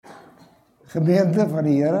Gemeente van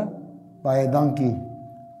die Here, baie dankie.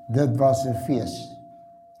 Dit was 'n fees.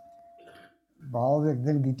 Behalwe ek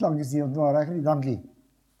dink die klank is nie ontwar reg nie, dankie.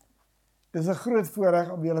 Dit is 'n groot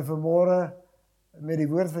voorreg om julle vanmôre met die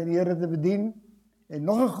woord van die Here te bedien en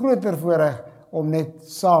nog 'n groter voorreg om net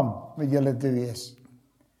saam met julle te wees.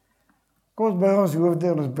 Kom ons buig ons hoofde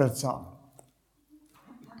en ons bid saam.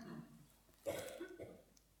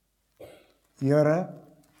 Here,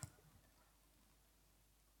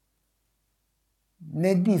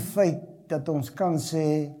 net die feit dat ons kan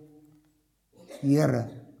sê, Here,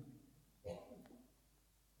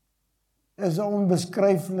 is 'n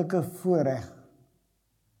onbeskryflike voorreg.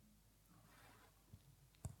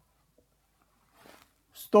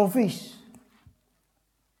 Stoffies,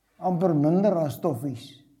 amper minder as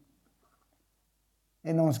stoffies.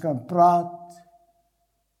 En ons kan praat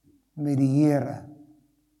met die Here,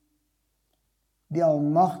 die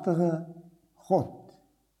almagtige God.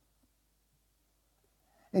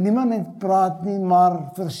 En niemand net praat nie,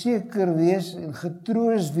 maar verseker wees en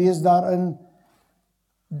getroos wees daarin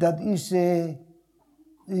dat u sê,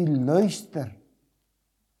 u luister,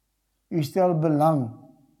 u stel belang.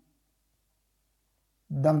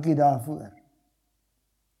 Dankie daarvoor.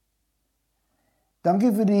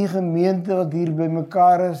 Dankie vir die gemeente wat hier by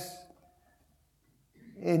mekaar is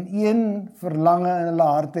en een verlange in hulle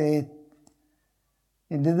harte het.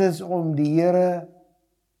 En dit is om die Here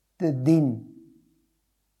te dien.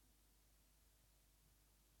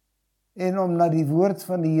 En om na die woord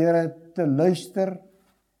van die Here te luister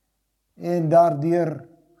en daardeur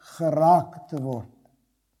geraak te word.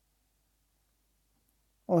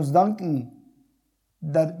 Ons dank u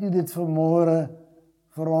dat u dit vanmôre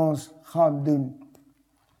vir ons gaan doen.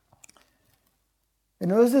 En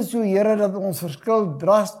nou is dit so, Here, dat ons verskil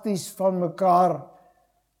drasties van mekaar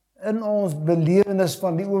in ons belewenis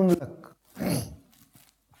van die oomblik.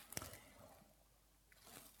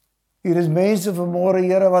 Hier is mense vanmôre,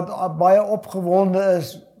 Here, wat baie opgewonde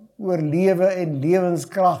is oor lewe en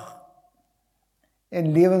lewenskrag en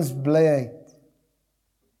lewensblyheid.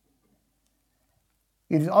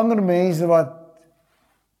 Hier is ander mense wat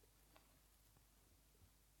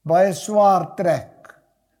baie swaar trek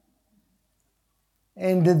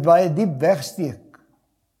en dit baie diep wegsteek.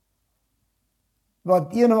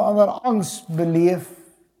 Wat een of ander angs beleef,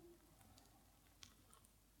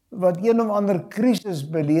 wat een of ander krisis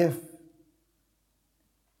beleef.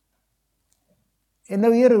 En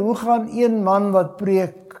nou, Here, hoe gaan een man wat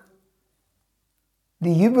preek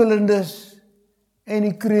die jubelendes en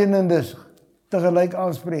die kreunendes tegelyk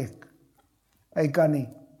aanspreek? Hy kan nie.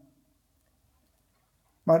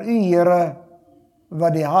 Maar u, Here,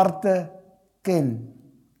 wat die harte ken,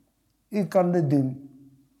 u kan dit doen.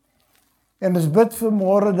 En ons bid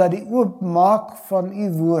vanmôre dat die oopmaak van u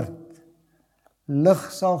woord lig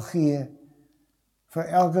sal gee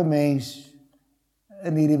vir elke mens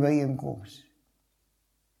in hierdie byeenkoms.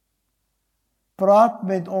 Praat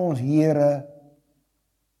met ons, Here,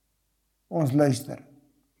 ons luister.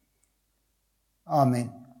 Amen.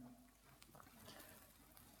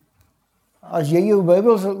 As jy jou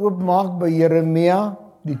Bybel sal oopmaak by Jeremia,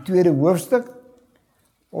 die 2de hoofstuk,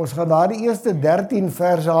 ons gaan daar die eerste 13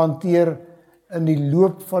 verse hanteer in die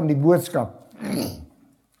loop van die boodskap.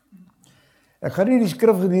 Ek gaan nie die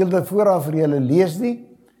skrifgedeelte vooraf vir julle lees nie,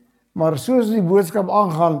 maar soos die boodskap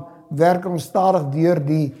aangaan, werk ons stadig deur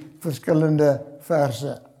die verskillende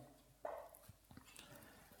verse.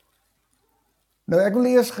 Nou, ek wil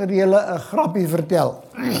eers vir julle 'n grappie vertel.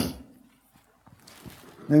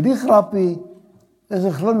 Nou, die grappie is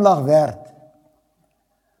 'n glimlag werd.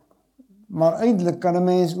 Maar eintlik kan 'n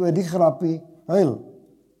mens oor die grappie huil.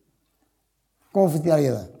 Kom vertel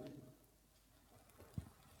julle.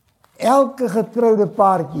 Elke getroude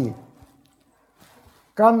paartjie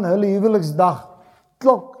kan hulle huweliksdag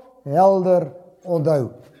klokhelder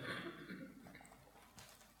onthou.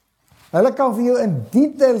 Hulle kan vir jou in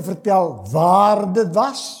detail vertel waar dit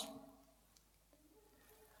was.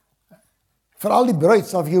 Veral die bruid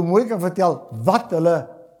sal vir jou mooi kan vertel wat hulle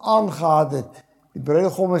aangehad het. Die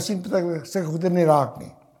bruidegom sien partykeer sulke goeie nie raak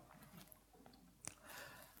nie.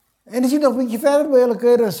 En as jy nog 'n bietjie verder by hulle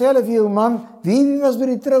kuier, dan sê hulle vir jou man, wie was by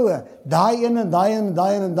die troue? Daai een en daai een en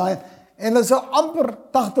daai een en daai een. En hulle sal amper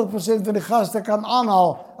 80% van die gaste kan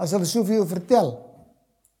aanhaal as hulle so vir jou vertel.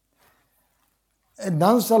 En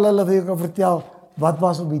dan sal hulle vir jou kan vertel wat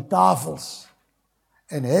was op die tafels.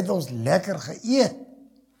 En het ons lekker geëet.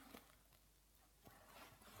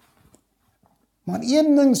 Maar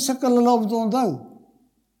een ding sukkel hulle om te onthou.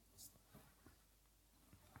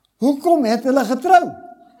 Hoekom het hulle getrou?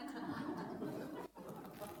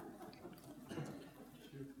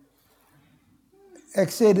 Ek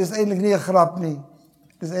sê, dis eintlik nie 'n grap nie.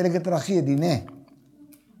 Dis eintlik 'n tragedie, né?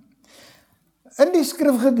 In die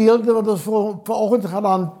skrifgedeelte wat ons vanoggend gaan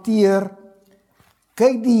hanteer,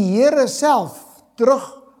 kyk die Here self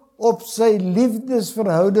terug op sy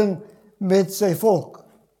liefdesverhouding met sy volk.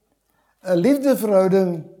 'n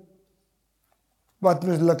Liefdesverhouding wat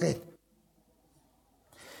misluk het.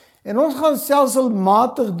 En ons gaan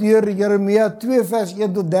stelselmatig deur Jeremia 2 vers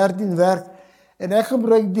 1 tot 13 werk, en ek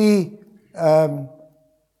gebruik die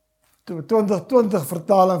 2020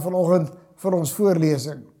 vertaling vanoggend vir ons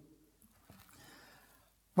voorlesing.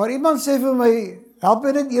 Maar iemand sê vir my, help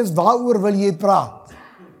my net eers, waaroor wil jy praat?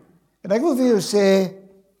 En ek wil vir jou sê,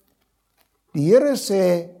 die Here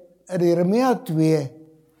sê in Jeremia 2,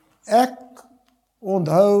 ek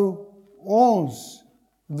onthou ons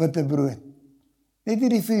Wittebrood. Net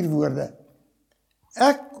hierdie 4 woorde.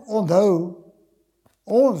 Ek onthou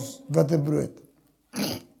ons Wittebrood.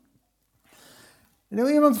 Nou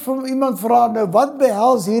iemand vra nou, wat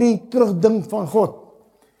behels hierdie terugdink van God?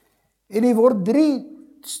 En hier word 3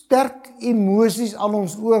 sterk emosies aan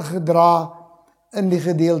ons oorgedra in die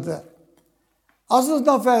gedeelte. As ons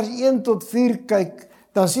na vers 1 tot 4 kyk,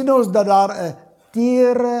 dan sien ons dat daar 'n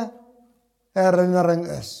tere herinnering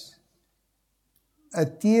is.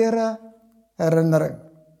 'n tere herinnering.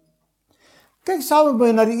 Kyk saam met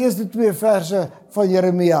my na die eerste 2 verse van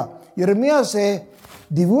Jeremia. Jeremia sê,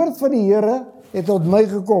 die woord van die Here het tot my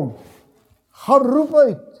gekom. Gaan roep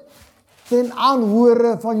uit ten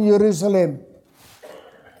aanhore van Jerusalem.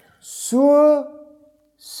 So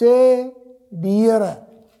sê die Here,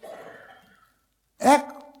 ek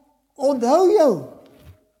onthou jou.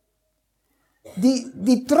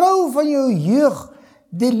 Die trou van jou jeug,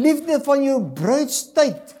 die liefde van jou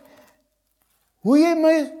bruidstyd, hoe jy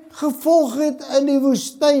my gevolg het in die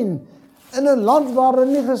woestyn, in 'n land waar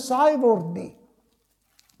nie gesaai word nie.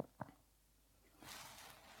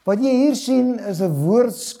 Wat jy hier sien is 'n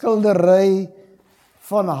woordskildery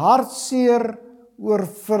van hartseer oor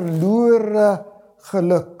verlore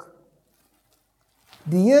geluk.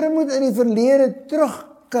 Die Here moet in die verlede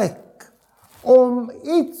terugkyk om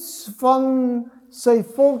iets van sy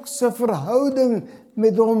volk se verhouding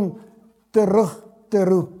met hom terug te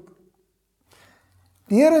roep.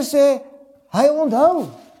 Die Here sê, hy onthou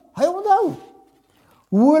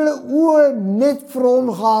hoe hulle oë net vir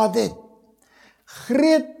hom gehad het,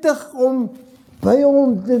 gretig om by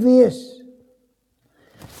hom te wees.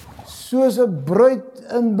 Soos 'n bruid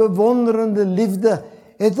in bewonderende liefde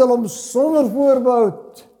het hulle hom sonder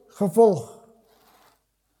voorbehoud gevolg.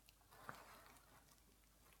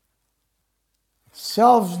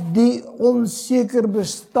 Selfs die onseker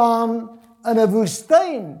bestaan in 'n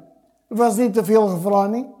woestyn was nie te veel gevra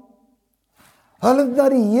nie. Hulle het na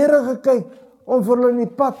die Here gekyk om vir hulle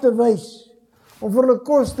die pad te wys, om vir hulle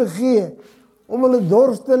kos te gee, om hulle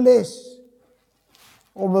dors te les,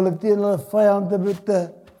 om hulle teen hulle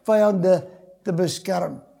vyande te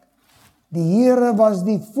beskerm. Die Here was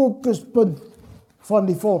die fokuspunt van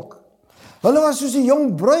die volk. Hulle was soos 'n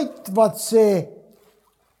jong bruid wat sê,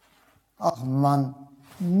 ag man,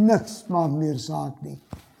 niks maak meer saak nie,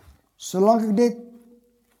 solank ek net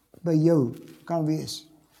by jou kan wees.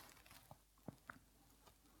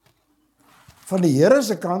 Van die Here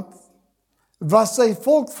se kant was sy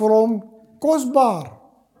volk vir hom kosbaar.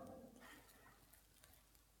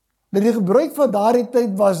 Die gebruik van daardie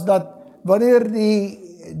tyd was dat wanneer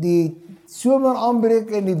die somer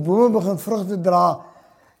aanbreek en die bome begin vrugte dra,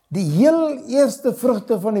 die heel eerste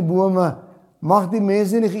vrugte van die bome mag die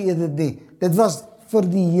mense nie geëet het nie. Dit was vir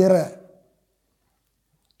die Here.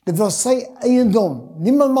 Dit was sy eiendom.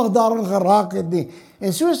 Niemand mag daarin geraak het nie.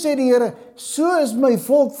 En so sê die Here, so is my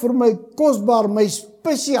volk vir my kosbaar, my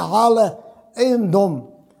spesiale eiendom,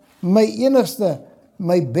 my enigste,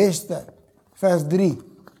 my beste. Vers 3.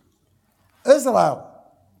 Israel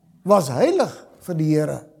was heilig vir die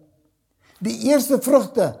Here. Die eerste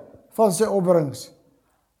vrugte van sy opbrengs.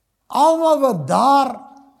 Almal wat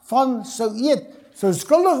daarvan sou eet, sou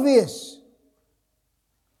skuldig wees.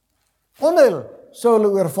 Onheil sou hulle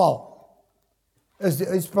oorval, is die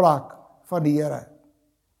uitspraak van die Here.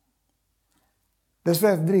 Dis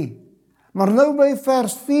vers 3. Maar nou by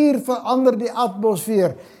vers 4 verander die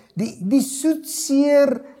atmosfeer. Die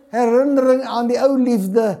soetseer herinnering aan die ou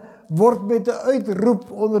liefde word met 'n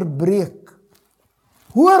uitroep onderbreek.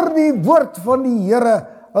 Hoor die woord van die Here,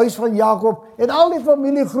 huis van Jakob, en al die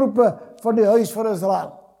familiegroepe van die huis van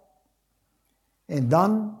Israel. En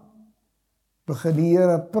dan begin die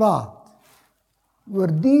Here praat oor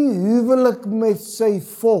die huwelik met sy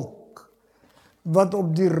volk wat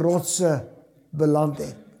op die rotse beland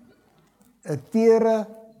het. 'n tere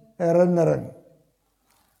herinnering.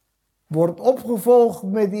 word opgevolg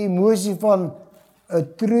met die emosie van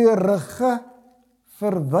 'n treurige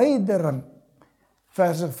verwydering.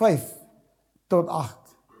 Verse 5 tot 8.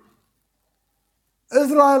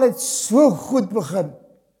 Israel het so goed begin,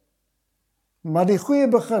 maar die goeie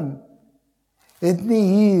begin het nie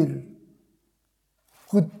hier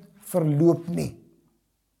goed verloop nie.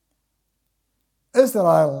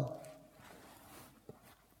 Israel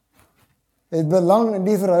het belang in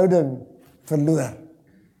die verhouding verloor.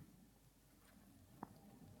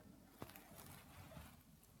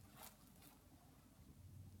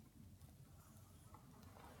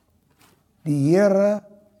 Die Here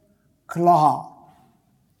kla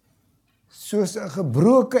soos 'n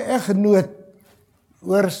gebroke eggenoot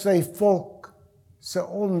oor sy volk se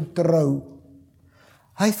ontrou.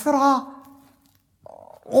 Hy vra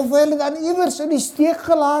of hy hulle dan iewers in die steek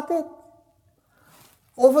gelaat het,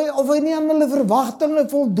 of hy nie aan hulle verwagtinge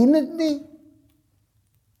voldoen het nie.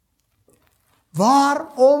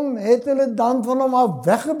 Waarom het hulle dan van hom af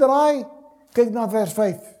weggedraai? Kyk na vers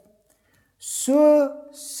 5. So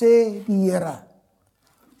sê die Here,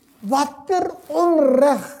 watter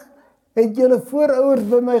onreg het julle voorouers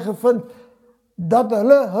by my gevind, dat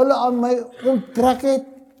hulle aan my onttrek het,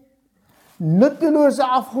 nuttelose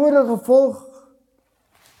afgode gevolg,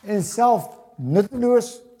 en self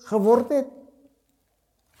nutteloos geword het.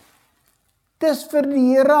 Dis vir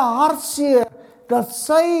die Here hartseer, dat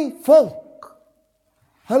sy volk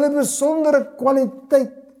hulle besondere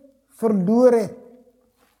kwaliteit verloor het.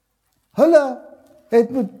 Hulle het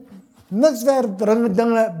met niks werd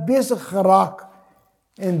dinge besig geraak,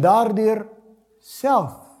 en daardeur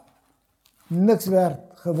self niks werd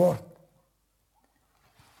geword.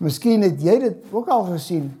 Miskien het jy dit ook al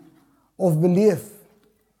gesien, of beleef,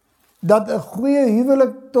 dat 'n goeie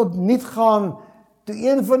huwelik tot niet gaan, toe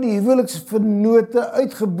een van die huweliksvernote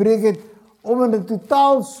uitgebreek het, om in 'n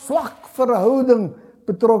totaal swak verhouding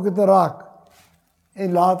betrokke te raak,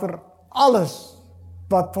 en later alles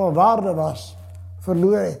wat van waarde was,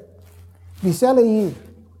 verloor het. Dieselfde hier.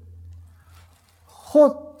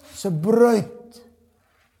 God se bruid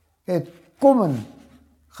het kommen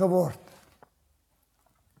geword.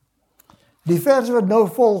 Die vers wat nou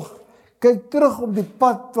volg, kyk terug op die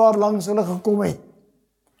pad waar langs hulle gekom het.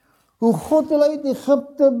 Hoe God hulle uit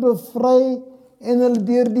Egipte bevry en hulle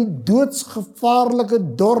deur die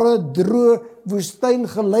doodsgevaarlike, dorre, droë woestyn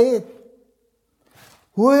gelei het.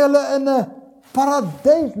 Hoe hulle in 'n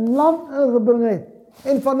paradysland ingebring het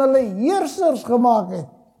en van hulle heersers gemaak het.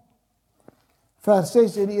 Vers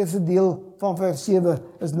 6 en die eerste deel van vers 7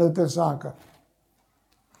 is nou ter sake.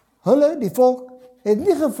 Hulle, die volk, het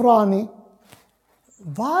nie gevra nie,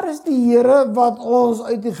 waar is die Here wat ons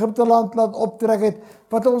uit Egipte land laat optrek het,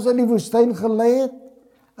 wat ons in die woestyn gelei het?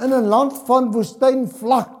 In 'n land van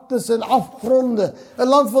woestynvlaktes en afgronde, 'n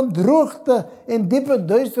land van droogte en diepe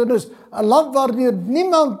duisternis, 'n land waardeur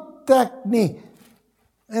niemand trek nie,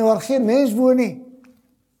 en waar geen mens woon nie.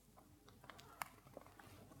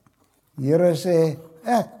 Die Here sê,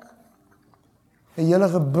 ek het julle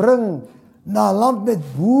gebring na 'n land met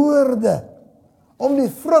boorde, om die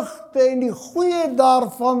vrugte en die goeie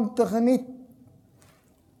daarvan te geniet.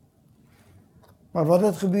 Maar wat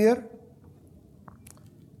het gebeur?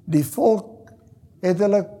 Die volk het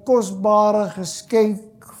hulle kosbare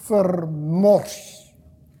geskenk vermors,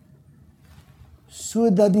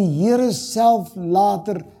 sodat die Here self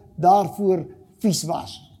later daarvoor vies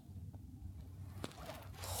was.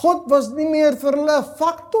 God was nie meer vir hulle 'n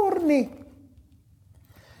faktor nie.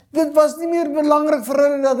 Dit was nie meer belangrik vir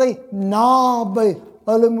hulle dat hy naby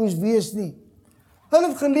hulle moes wees nie. Hulle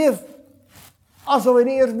het geleef asof hy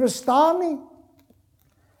nie eers bestaan nie.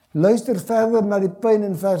 Luister verder na die pyn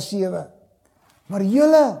in vers 7. Maar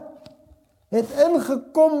julle het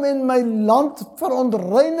ingekom en my land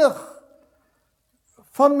verontreinig.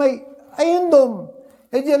 Van my eiendom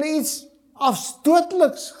het julle iets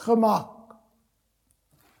afstootliks gemaak.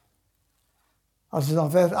 As ons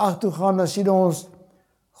dan vers 8 toe gaan, dan sien ons,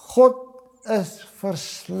 God is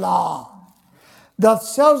verslaan. Dat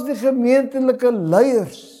selfs die gemeentelike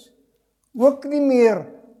leiers ook nie meer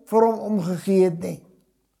vir hom omgegee het nie.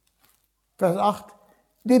 Vers 8,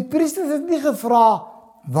 die priesters het nie gevra,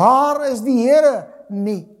 waar is die Here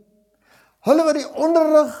nie? Hulle wat die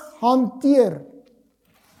onderrig hanteer,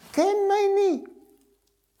 ken my nie.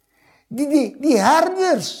 Die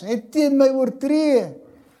herders het teen my oortree.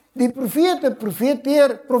 Die profete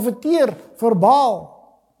profeteer vir Baal.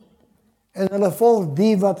 En hulle volg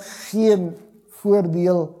die wat geen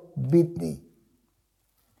voordeel bied nie.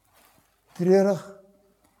 Treurig,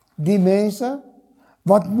 die mense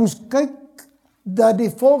wat moes kyk dat die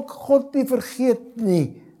volk God nie vergeet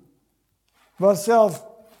nie, was self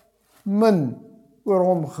min oor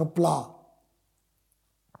hom gepla.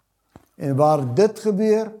 En waar dit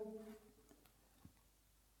gebeur,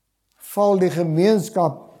 val die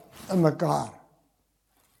gemeenskap in mekaar.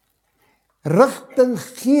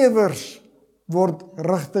 Rigtinggewers word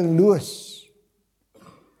rigtingloos.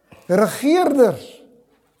 Regeerders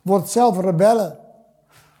word self rebelle.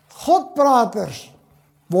 Godpraters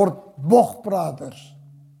word bogpraters.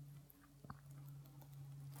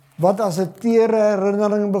 Wat as 'n tere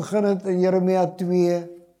herinnering begin het in Jeremia 2,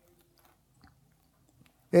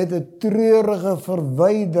 het 'n treurige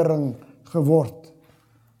verwydering geword.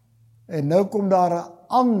 En nou kom daar 'n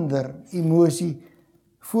ander emosie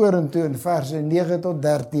vorentoe in verse 9 tot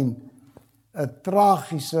 13, 'n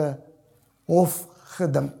tragiese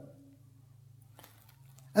hofgeding.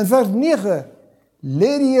 In vers 9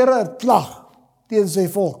 lê die Here 'n klag teen sy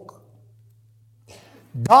volk.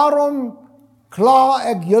 Daarom kla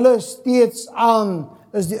ek julle steeds aan,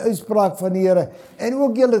 is die uitspraak van die Here, en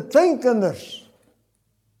ook julle kleinkinders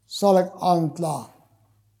sal ek aankla.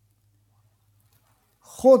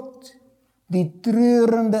 God, die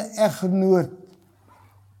treurende eggenoot,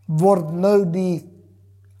 word nou die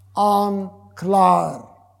aanklaer.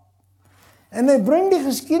 En hy bring die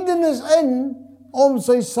geskiedenis in om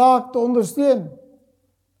sy saak te ondersteun.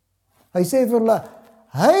 Hy sê vir hulle,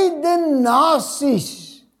 heidene nasies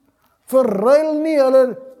verruil nie hulle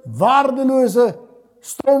waardelose,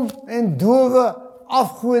 stomp en dowe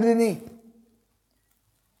afgode nie.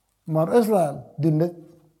 Maar Israel doen dit,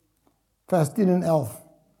 vers 10 en 11.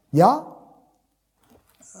 Ja,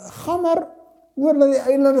 gaan maar oor na die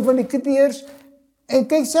eilande van die Kitiërs en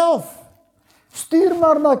kyk self. Stuur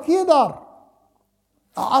maar na Kedar,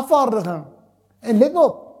 'n afvaardiging. En let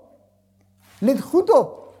op, let goed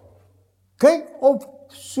op. Kyk of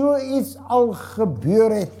so iets al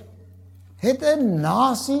gebeur het. Het 'n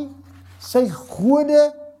nasie sy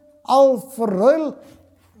gode al verruil?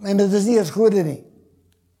 En dit is nie eers gode nie.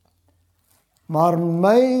 Maar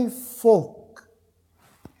my volk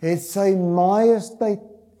het sy majesteit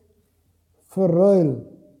verruil.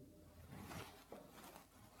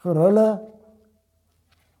 Vir hulle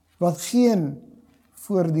wat geen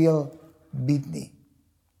voordeel bied nie.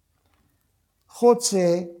 God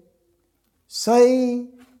sê, sy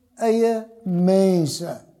eie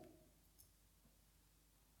mense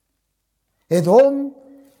het hom,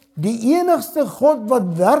 die enigste God wat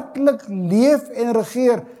werklik leef en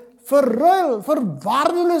regeer, verruil vir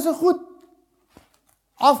waardelose goed.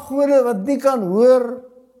 Afgode wat nie kan hoor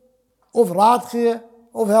of raad gee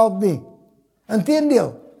of help nie.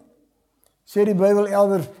 Inteendeel, sê die Bybel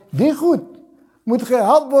elders, die goed moet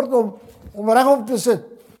gehelp word om regop te sit.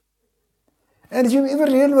 En as jy hom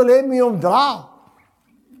iewers heen wil hê, moet jy hom dra.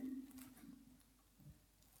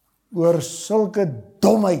 Oor sulke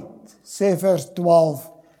domheid, sê vers 12,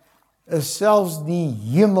 is selfs die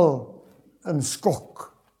hemel in skok.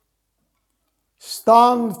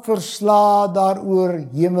 Staan versla daaroor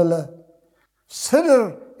hemele,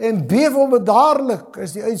 sidder en beef onbedaarlik,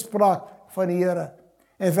 is die uitspraak van die Here.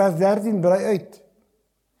 En vers 13 brei uit.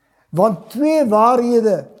 Want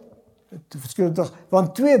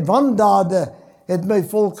twee wandade het my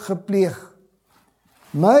volk gepleeg.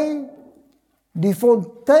 My, die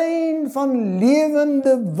fontein van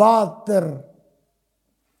lewende water,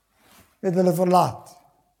 het hulle verlaat.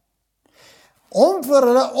 Om vir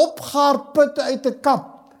hulle opgaarputte uit te kap,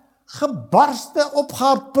 gebarste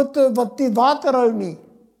opgaarputte wat die water hou nie.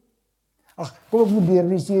 Ag, kom ek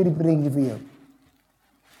moderniseer die prentjie vir jou.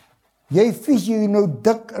 Jy vies jou nou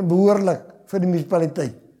dik en behoorlik vir die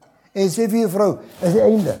munisipaliteit. En sê vir jou vrou, is die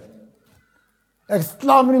einde. Ek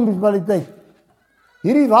slaam in die munisipaliteit.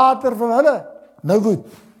 Hierdie water van hulle, nou goed.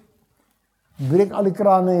 Breek al die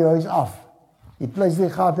krane in jou huis af. Jy pleis die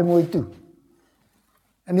gate mooi toe.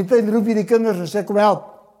 In die tyd roep jy die kinders en sê, kom help.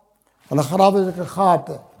 Hulle grawe sulke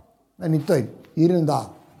gate in die tuin, hier en daar.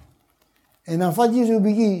 En dan vat jy so 'n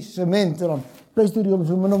bietjie sement en dan pleister jy hom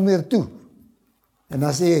so min of meer toe. En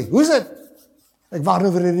dan sê jy, hoe is dit? Ek wag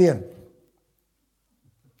nou vir die reën.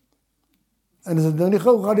 En as dit nou nie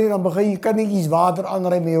gou gaan nie, dan begin jy kannetjies water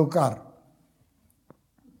aanry met jou kar.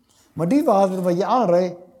 Maar die water wat jy aanry,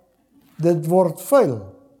 dit word vuil.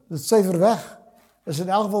 Dit syfer weg. Is in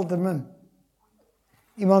elk geval te min.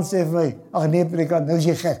 Iemand sê vir my, ag nee predikant, nou is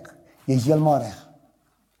jy gek. Jy is heeltemal reg.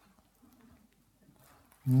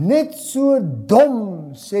 Net so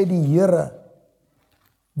dom, sê die Here,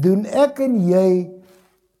 doen ek en jy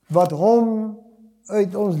wat hom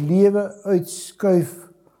uit ons lewe uitskuif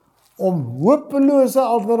om hopelose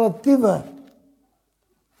alternatiewe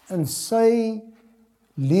in sy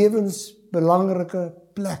lewensbelangrike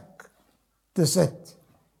plek te sit.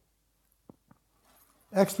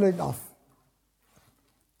 Ek sluit af.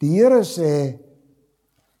 Die Here sê,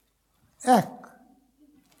 ek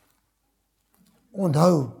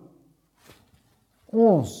onthou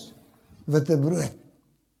ons Wittebrood.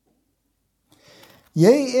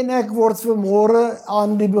 Jy en ek word vanmôre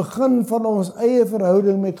aan die begin van ons eie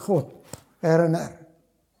verhouding met God herinner.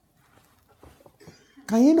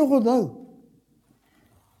 Kan jy nog onthou?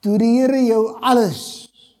 Toe die Here jou alles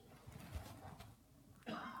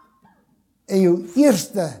en jou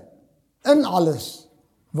eerste in alles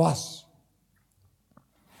was.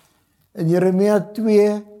 In Jeremia 2,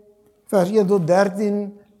 vers 1 tot 13,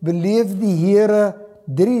 beleef die Here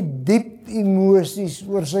 3 diep emosies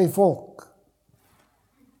oor sy volk.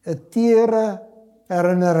 'n Teere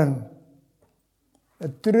herinnering,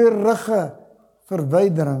 'n treurige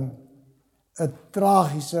verwydering, 'n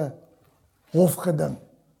tragiese hofgeding.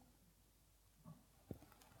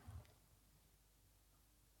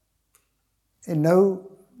 En nou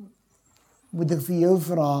moet ek vir jou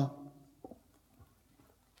vra,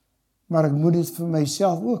 maar ek moet dit vir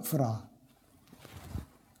myself ook vra.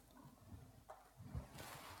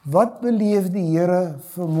 Wat beleef die Here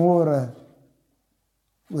vanmôre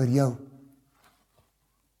oor jou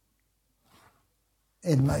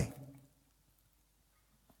en my?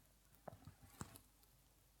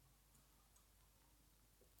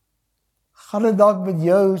 Gaan dit dalk met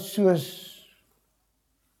jou soos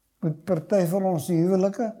met party van ons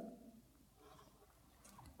huwelike?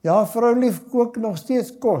 Ja, vroulief kook nog steeds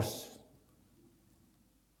kos.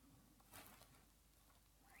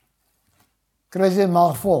 Kry sy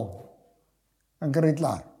maag vol en kry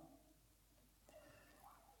klaar.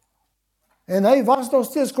 En hy was nog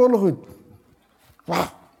steeds kollegoed.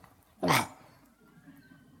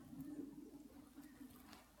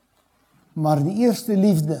 Maar die eerste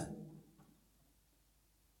liefde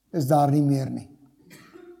is daar nie meer nie.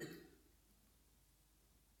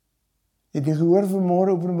 Het jy gehoor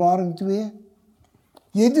vanmôre Openbaring 2?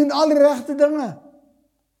 Jy doen al die regte dinge.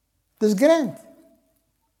 Dis grand.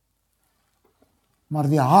 Maar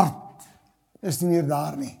die hart is nie meer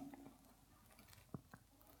daar nie.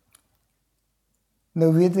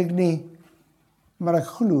 Nou weet ek nie, maar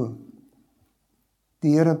ek glo,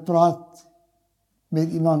 die Here praat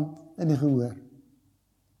met iemand in die gehoor.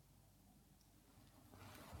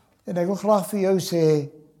 En ek wil graag vir jou sê,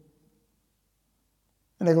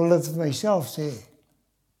 en ek wil dit vir myself sê,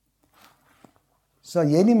 sal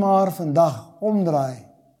jy nie maar vandag omdraai,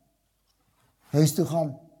 huis toe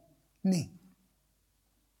gaan? Nie.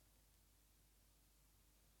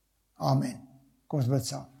 Amen. Kom ons bid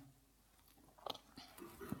saam.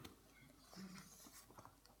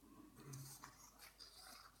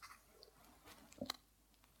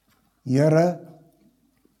 Here,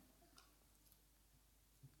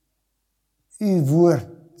 u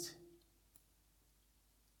woord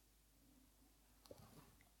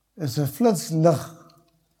is 'n flitslig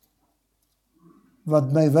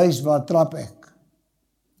wat my wys waar trap ek.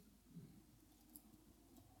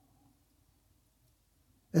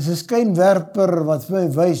 Is 'n skynwerper wat vir my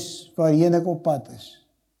wys waarheen ek op pad is.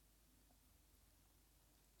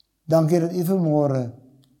 Dankie dat u vanmôre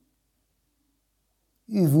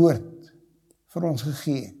u woord vir ons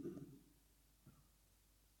gegee het.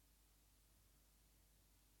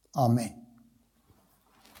 Amen.